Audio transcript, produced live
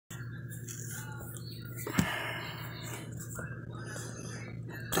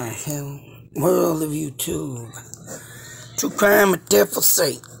the hell? World of YouTube. True crime and death for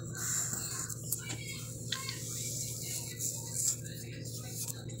sake.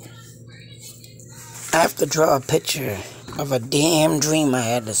 I have to draw a picture of a damn dream I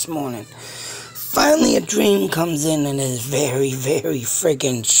had this morning. Finally a dream comes in and it's very, very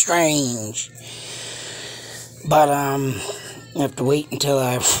friggin' strange. But I have to wait until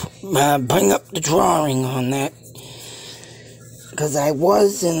I bring up the drawing on that. Because I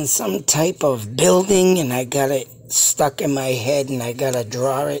was in some type of building and I got it stuck in my head and I gotta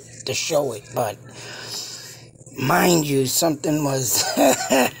draw it to show it. But mind you, something was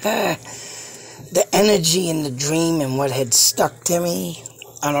the energy in the dream and what had stuck to me.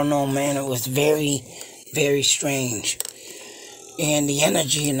 I don't know, man. It was very, very strange. And the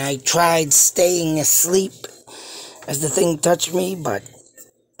energy, and I tried staying asleep as the thing touched me, but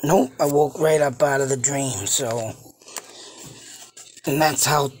nope, I woke right up out of the dream. So, and that's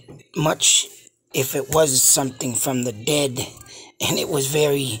how much, if it was something from the dead, and it was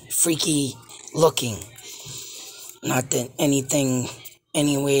very freaky looking. Not that anything,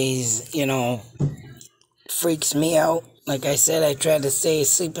 anyways, you know, freaks me out. Like I said, I tried to stay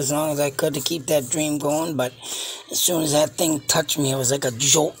asleep as long as I could to keep that dream going, but as soon as that thing touched me, it was like a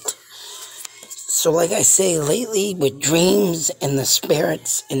jolt. So like I say, lately with dreams and the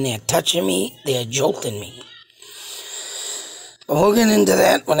spirits and they're touching me, they're jolting me. But we'll get into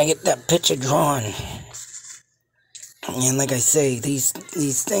that when I get that picture drawn. And like I say, these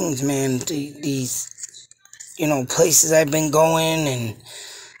things, man, these, you know, places I've been going and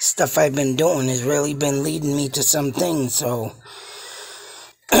stuff I've been doing has really been leading me to some things. So,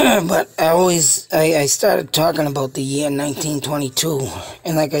 but I started talking about the year 1922,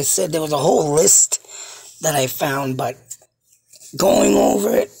 and like I said, there was a whole list that I found, but going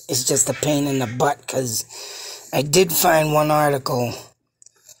over it is just a pain in the butt, because I did find one article,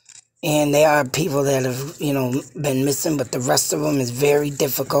 and there are people that have, you know, been missing, but the rest of them is very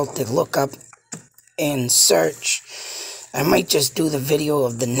difficult to look up and search. I might just do the video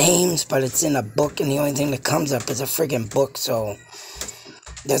of the names, but it's in a book, and the only thing that comes up is a friggin' book, so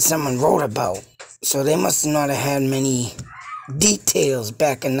that someone wrote about. So they must not have had many details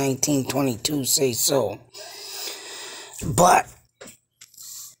back in 1922, say so. But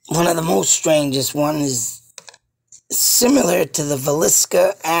one of the most strangest ones is similar to the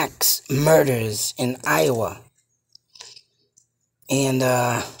Villisca Axe murders in Iowa. And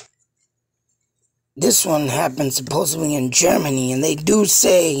this one happened supposedly in Germany, and they do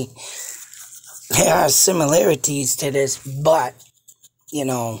say there are similarities to this, but, you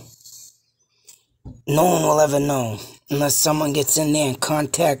know, no one will ever know unless someone gets in there and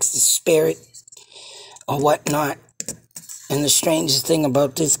contacts the spirit or whatnot. And the strangest thing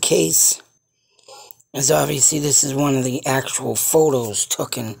about this case is obviously this is one of the actual photos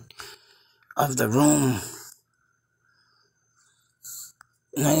taken of the room.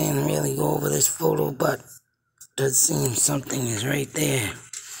 And I didn't really go over this photo, but it does seem something is right there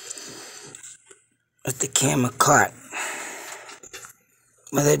that the camera caught.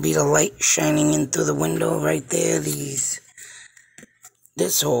 Whether it be the light shining in through the window right there, this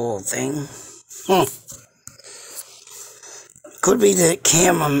whole thing. Could be the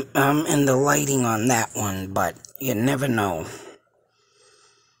camera and the lighting on that one, but you never know.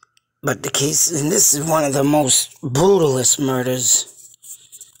 But the case, and this is one of the most brutalest murders.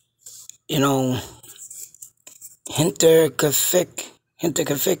 You know, Hinterkaifeck. I don't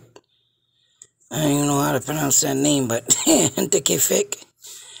even know how to pronounce that name, but Hinterkaifeck.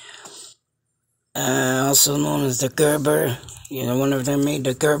 Also known as the Gerber. You know, one of them made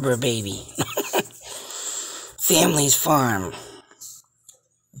the Gerber baby. Family's farm.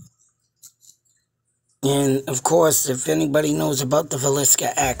 And, of course, if anybody knows about the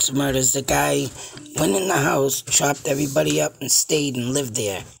Villisca Axe murders, the guy went in the house, chopped everybody up, and stayed and lived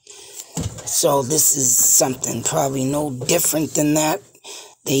there. So this is something probably no different than that.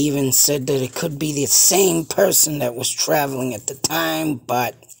 They even said that it could be the same person that was traveling at the time,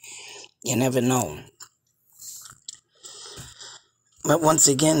 but you never know. But once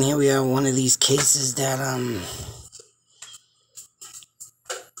again, here we are, one of these cases that,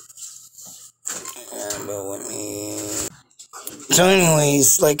 bear with me. So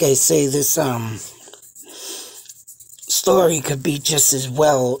anyways, like I say, this, story could be just as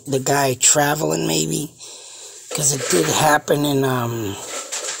well the guy traveling, maybe, because it did happen in,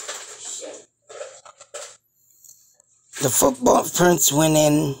 the football prints went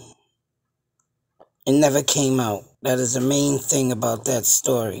in and never came out. That is the main thing about that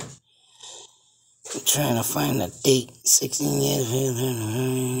story. I'm trying to find the date. 16 years.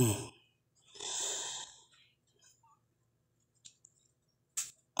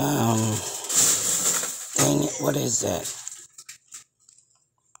 Dang it, what is that?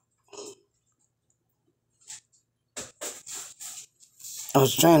 I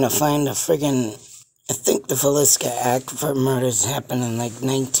was trying to find a friggin', I think the Villisca Act for murders happened in like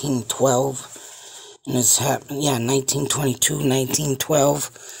 1912. And this happened, yeah, 1922, 1912.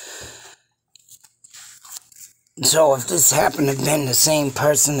 So if this happened to have been the same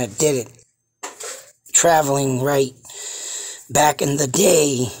person that did it, traveling right back in the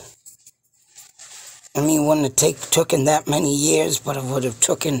day, I mean, it wouldn't have taken that many years, but it would have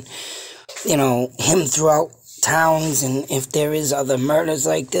taken, him throughout towns, and if there is other murders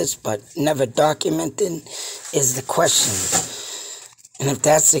like this, but never documented, is the question. And if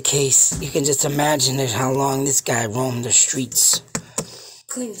that's the case, you can just imagine it, how long this guy roamed the streets.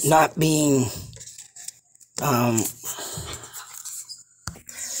 Not being,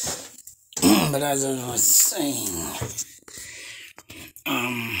 but as I was saying,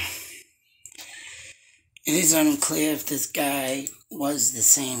 it is unclear if this guy was the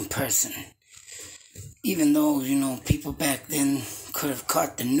same person. Even though, people back then could have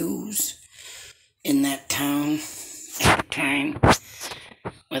caught the news in that town at the time,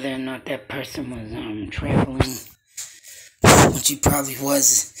 whether or not that person was traveling, which he probably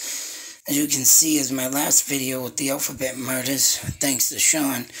was. As you can see, is my last video with the alphabet murders, thanks to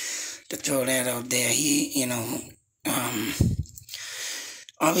Sean, to throw that out there. He,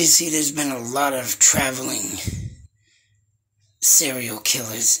 obviously there's been a lot of traveling serial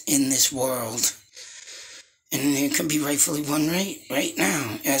killers in this world. And there could be rightfully one right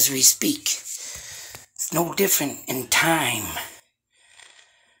now, as we speak. It's no different in time.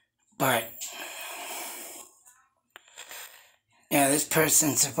 But, yeah, this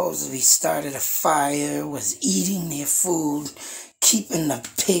person supposedly started a fire, was eating their food, keeping the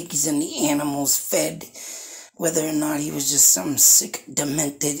pigs and the animals fed. Whether or not he was just some sick,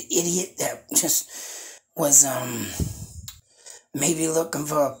 demented idiot that just was, maybe looking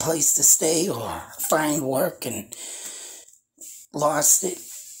for a place to stay or find work and lost it,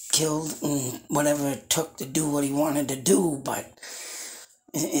 killed, and whatever it took to do what he wanted to do. But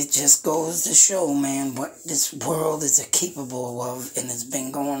it just goes to show, man, what this world is capable of, and it's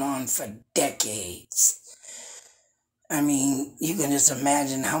been going on for decades. I mean, you can just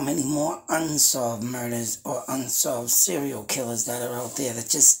imagine how many more unsolved murders or unsolved serial killers that are out there that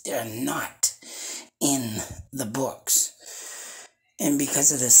just, they're not in the books. And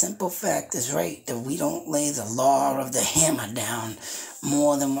because of the simple fact is right, that we don't lay the law of the hammer down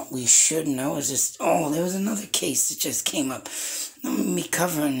more than what we should. And I was just, there was another case that just came up. Me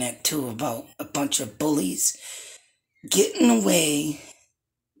covering that too, about a bunch of bullies getting away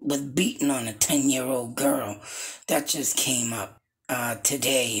with beating on a 10-year-old girl. That just came up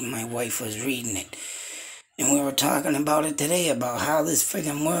today. My wife was reading it. And we were talking about it today, about how this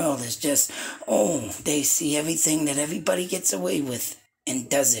friggin' world is just, they see everything that everybody gets away with and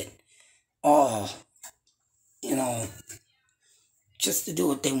does it all, just to do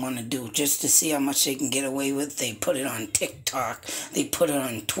what they want to do, just to see how much they can get away with. They put it on TikTok, they put it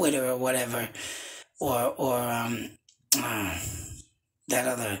on Twitter or whatever, or that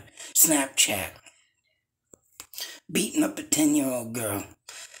other Snapchat, beating up a 10-year-old girl.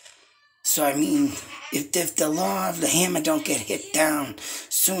 So, I mean, if the law of the hammer don't get hit down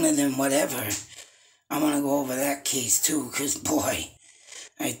sooner than whatever, I want to go over that case too, because, boy,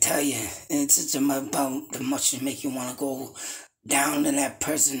 I tell you, it's about the much to make you want to go down to that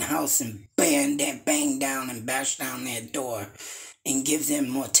person's house and bang down and bash down their door and give them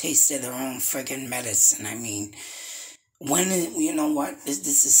more taste of their own friggin' medicine. I mean, you know what?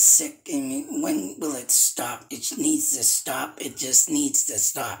 This is sick. I mean, when will it stop? It needs to stop. It just needs to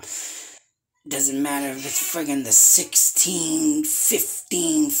stop. Doesn't matter if it's friggin' the 16,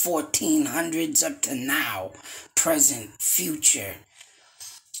 15, 1400s up to now, present, future.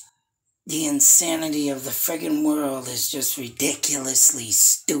 The insanity of the friggin' world is just ridiculously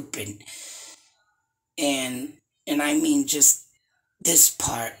stupid. And I mean just this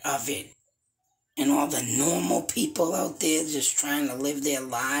part of it. And all the normal people out there just trying to live their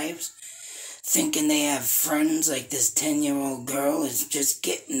lives, thinking they have friends like this 10-year-old girl is just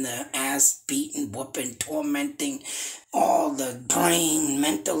getting the ass beaten, whooping, tormenting, all the brain,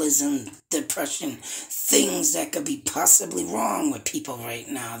 mentalism, depression, things that could be possibly wrong with people right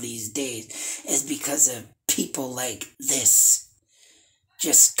now these days is because of people like this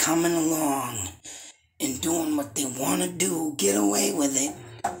just coming along and doing what they want to do, get away with it.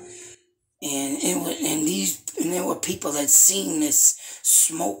 And there were people that seen this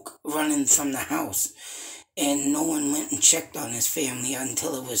smoke running from the house, and no one went and checked on his family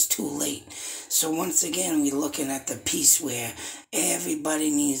until it was too late. So once again, we're looking at the piece where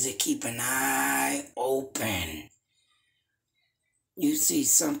everybody needs to keep an eye open. You see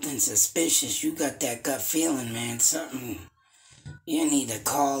something suspicious, you got that gut feeling, man, something, you need to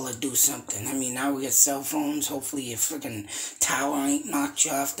call or do something. I mean, now we got cell phones, hopefully your freaking tower ain't knocked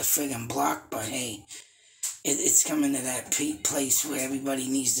you off the friggin' block, but hey, it's coming to that place where everybody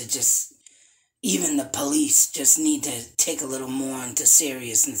needs to just, even the police just need to take a little more into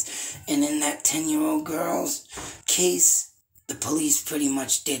seriousness. And in that 10-year-old girl's case, the police pretty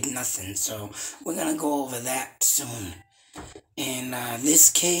much did nothing. So we're going to go over that soon. And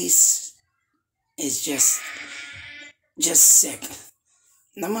this case is just sick.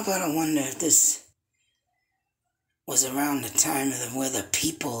 And I'm about to wonder if this was around the time of where the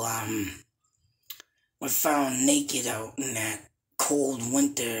people were found naked out in that cold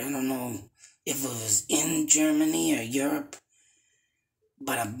winter. I don't know if it was in Germany or Europe,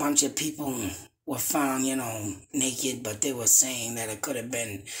 but a bunch of people were found, naked, but they were saying that it could have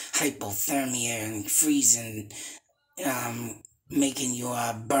been hypothermia and freezing, making you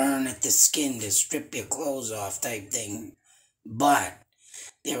burn at the skin to strip your clothes off type thing. But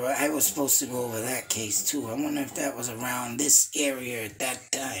I was supposed to go over that case too. I wonder if that was around this area at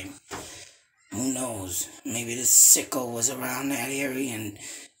that time. Who knows? Maybe this sicko was around that area and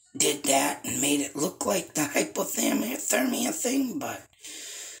did that and made it look like the hypothermia thing, but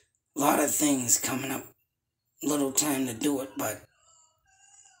a lot of things coming up. Little time to do it, but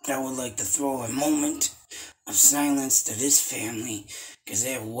I would like to throw a moment of silence to this family because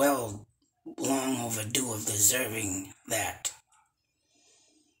they're well long overdue of deserving that.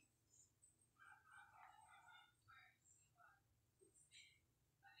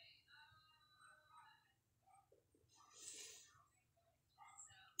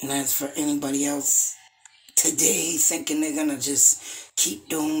 And as for anybody else today thinking they're gonna just keep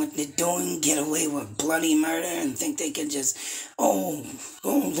doing what they're doing, get away with bloody murder, and think they can just,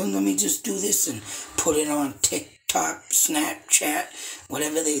 then let me just do this and put it on TikTok, Snapchat,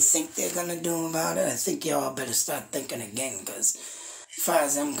 whatever they think they're gonna do about it, I think y'all better start thinking again, because as far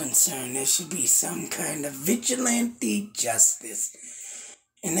as I'm concerned, there should be some kind of vigilante justice.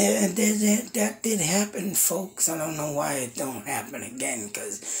 And that did happen, folks. I don't know why it don't happen again,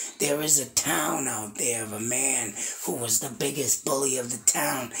 because there is a town out there of a man who was the biggest bully of the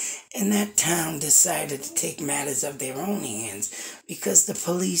town, and that town decided to take matters of their own hands because the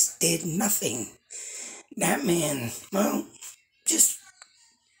police did nothing. That man, well, just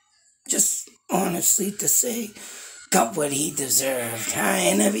honestly to say, got what he deserved, huh?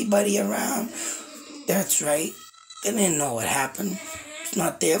 And everybody around, that's right, they didn't know what happened. It's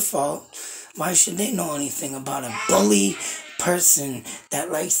not their fault. Why should they know anything about a bully person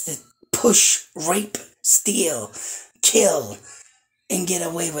that likes to push, rape, steal, kill, and get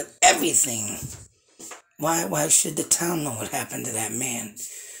away with everything? Why should the town know what happened to that man?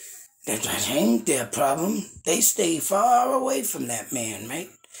 That ain't their problem. They stay far away from that man, right?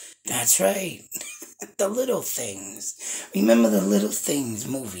 That's right. The Little Things. Remember the Little Things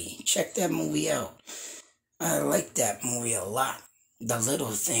movie? Check that movie out. I like that movie a lot. The little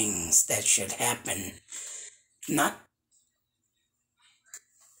things that should happen. Not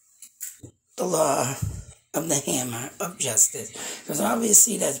the law of the hammer of justice. Because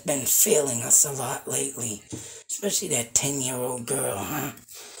obviously that's been failing us a lot lately. Especially that 10-year-old girl, huh?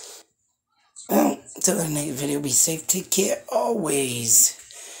 Well, till the next video, be safe, take care, always.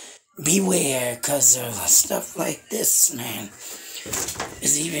 Beware, because of stuff like this, man,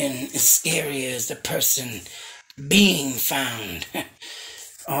 is even as scary as the person being found.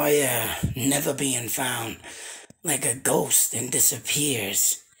 Oh yeah, never being found, like a ghost and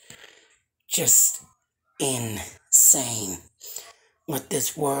disappears. Just insane what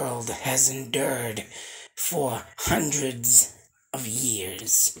this world has endured for hundreds of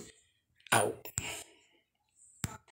years. Out.